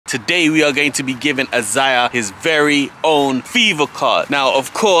Today we are going to be giving Isaiah his very own Fifa card. Now,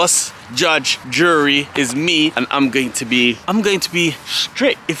 of course, judge, jury is me, and I'm going to be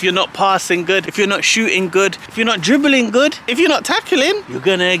strict. If you're not passing good, if you're not shooting good, if you're not dribbling good, if you're not tackling, you're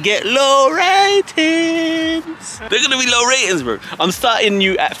gonna get low ratings. They're gonna be low ratings, bro. I'm starting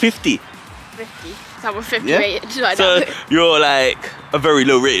you at 50. 50? So we're 50 Yeah? rated right So now. you're like a very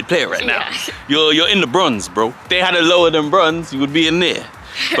low rated player right now. Yeah. You're in the bronze, bro. If they had a lower than bronze, you would be in there.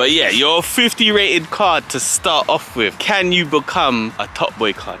 But yeah, you're a 50 rated card to start off with. Can you become a top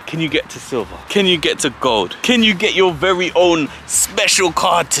boy card? Can you get to silver? Can you get to gold? Can you get your very own special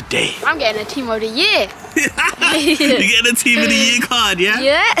card today? I'm getting a team of the year. You're getting a team of the year card, yeah?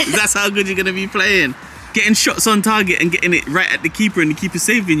 Yeah. That's how good you're gonna be playing. Getting shots on target and getting it right at the keeper and the keeper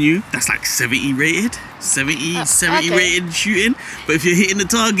saving you, that's like 70 rated. 70 okay. Rated shooting. But if you're hitting the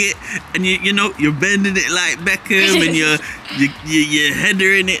target and you know, you're bending it like Beckham and you're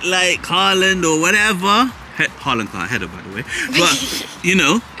headering it like Haaland or whatever. Haaland can't header, by the way. But, you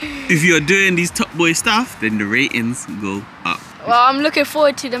know, if you're doing these top boy stuff, then the ratings go up. Well, I'm looking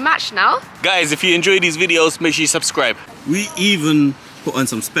forward to the match now. Guys, if you enjoy these videos, make sure you subscribe. We even put on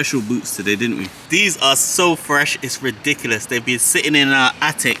some special boots today, didn't we? These are so fresh, it's ridiculous. They've been sitting in our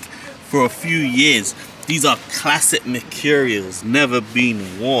attic for a few years. These are classic materials, never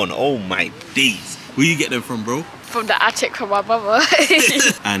been worn. Oh my days. Where you get them from, bro? From the attic from my brother.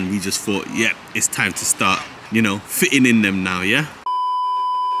 And we just thought, yeah, it's time to start, you know, fitting in them now, yeah?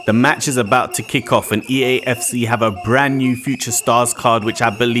 The match is about to kick off and EAFC have a brand new Future Stars card which I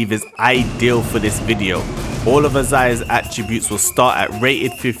believe is ideal for this video. All of Isaiah's attributes will start at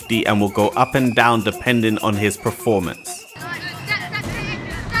rated 50 and will go up and down depending on his performance.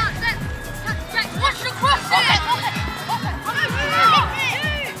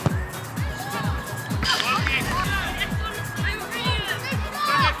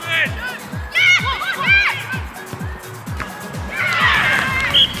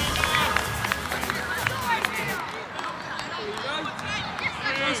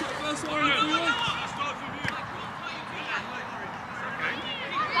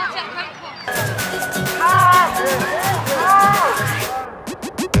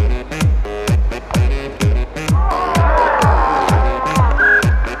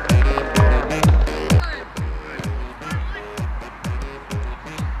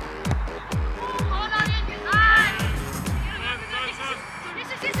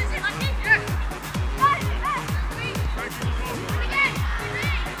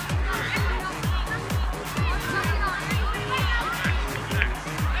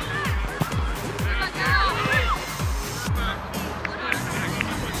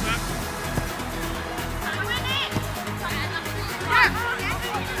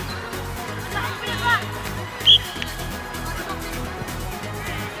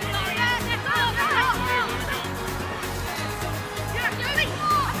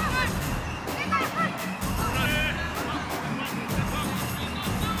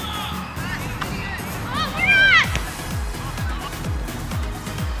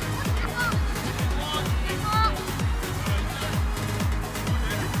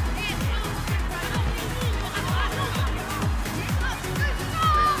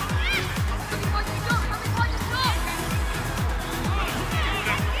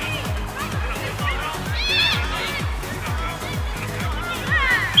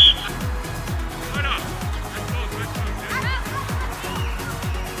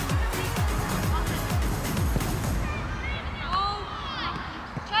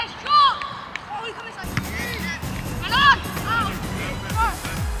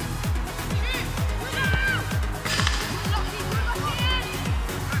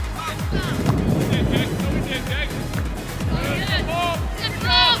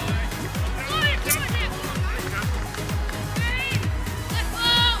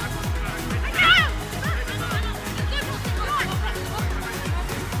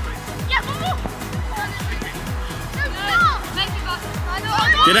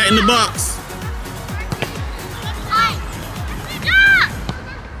 Get that in the box.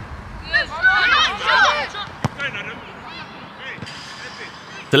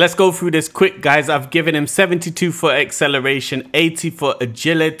 So let's go through this quick, guys. I've given him 72 for acceleration, 80 for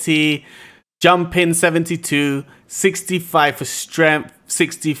agility, jumping 72, 65 for strength,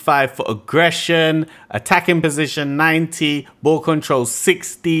 65 for aggression, attacking position 90, ball control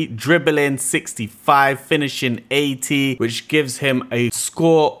 60, dribbling 65, finishing 80, which gives him a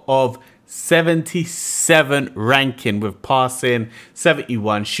score of 77 ranking with passing,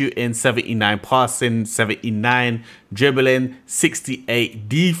 71 shooting, 79 passing, 79 dribbling, 68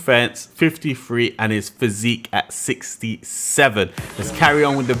 defense, 53, and his physique at 67. Let's carry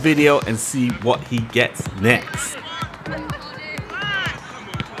on with the video and see what he gets next.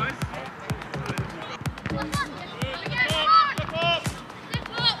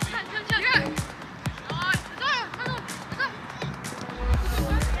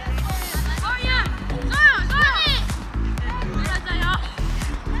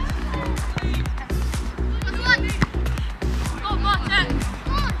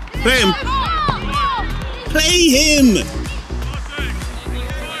 Play him! Play him!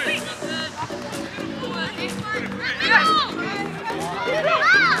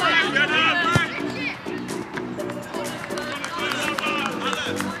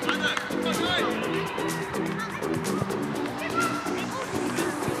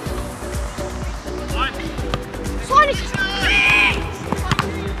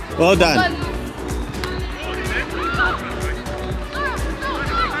 Well done.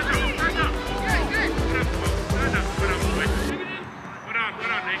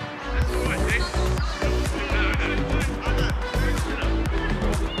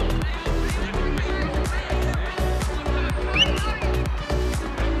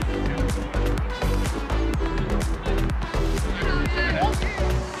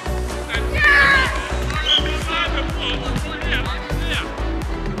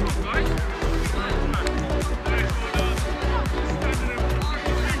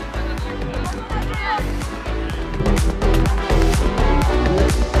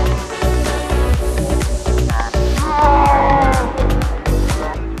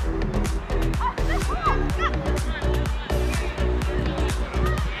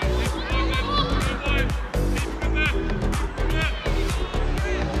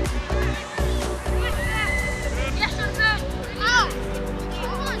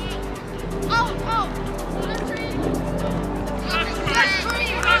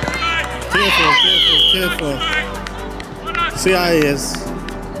 Careful. See how he is.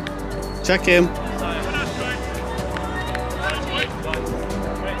 Check him.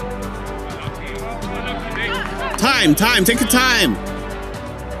 Time. Take your time.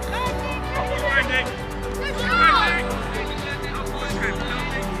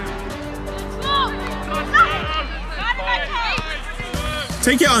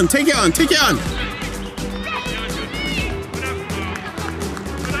 Take it on.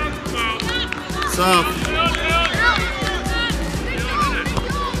 Soft.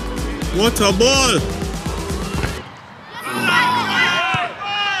 What a ball!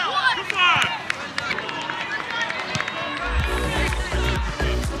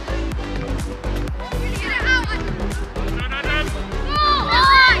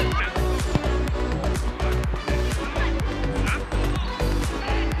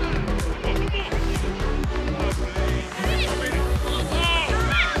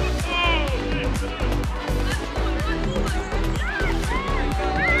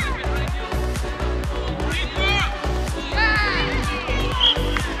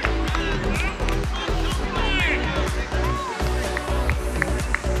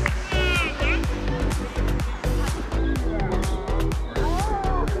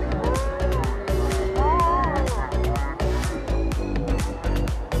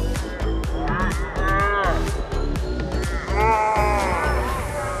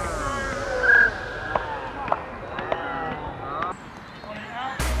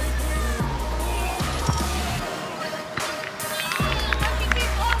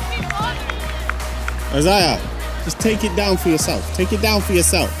 Isaiah, just take it down for yourself. Take it down for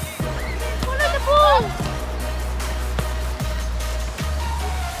yourself. Follow the ball.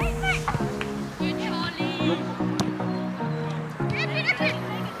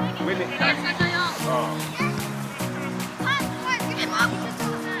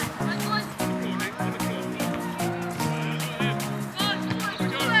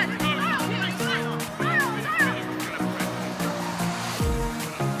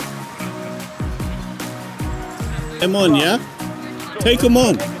 Come on, yeah? Take him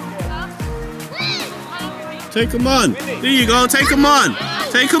on. Take him on. There you go. Take him on.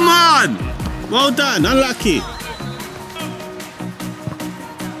 Take him on. Well done. Unlucky.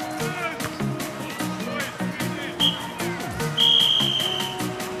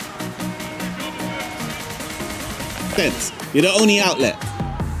 You're the only outlet.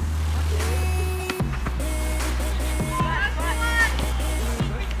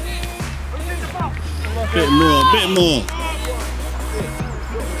 Bit more.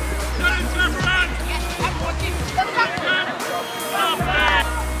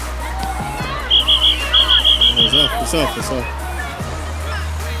 It's off. It's off.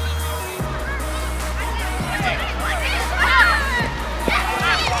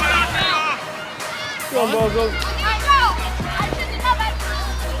 Go on, bro, go.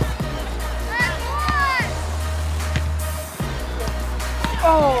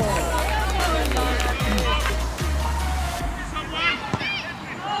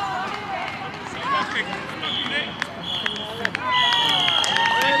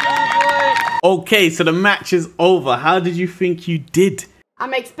 Okay, so the match is over. How did you think you did?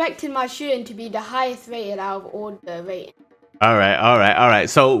 I'm expecting my shooting to be the highest rated out of all the ratings. All right.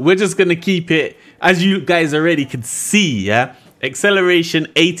 So we're just going to keep it, as you guys already can see, yeah? Acceleration,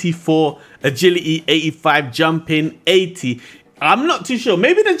 84. Agility, 85. Jumping, 80. I'm not too sure.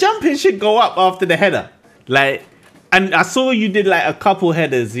 Maybe the jumping should go up after the header. Like, and I saw you did like a couple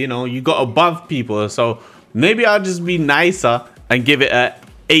headers, you know, you got above people. So maybe I'll just be nicer and give it a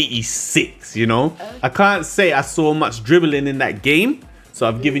 86, you know. I can't say I saw much dribbling in that game, so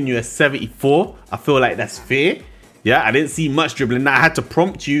I've given you a 74. I feel like that's fair. Yeah, I didn't see much dribbling. I had to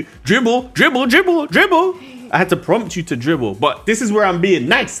prompt you, dribble. I had to prompt you to dribble, but this is where I'm being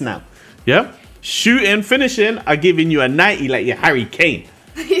nice now. Yeah, shooting, finishing, I'm giving you a 90 like you're Harry Kane.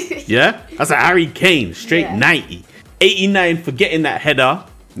 Yeah, that's a Harry Kane, straight 90. 89 for getting that header.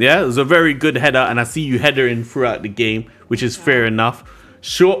 Yeah, it was a very good header, and I see you headering throughout the game, which is fair enough.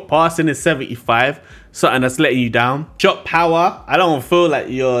 Short passing is 75, something that's letting you down. Shot power, I don't feel like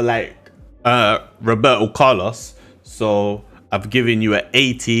you're like Roberto Carlos, so I've given you an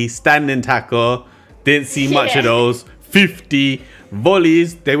 80. Standing tackle, didn't see much of those. 50.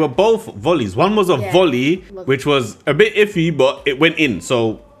 Volleys, they were both volleys. One was a volley, which was a bit iffy, but it went in,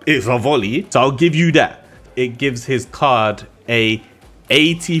 so it's a volley. So I'll give you that. It gives his card a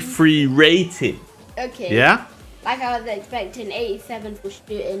 83 rating. Okay. Yeah? Like I was expecting 87 for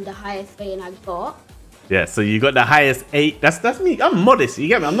shooting, the highest rating I got. Yeah, so you got the highest 8. That's me. I'm modest, you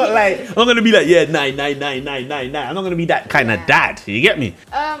get me? I'm not like, I'm gonna be like, yeah, 9. I'm not gonna be that kind of dad, you get me?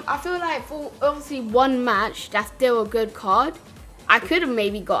 I feel like for obviously one match, that's still a good card. I could have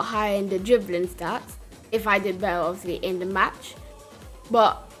maybe got higher in the dribbling stats if I did better, obviously, in the match.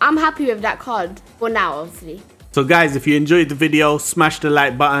 But I'm happy with that card for now, obviously. So guys, if you enjoyed the video, smash the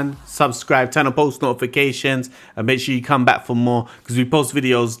like button, subscribe, turn on post notifications, and make sure you come back for more because we post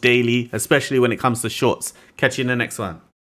videos daily, especially when it comes to shorts. Catch you in the next one.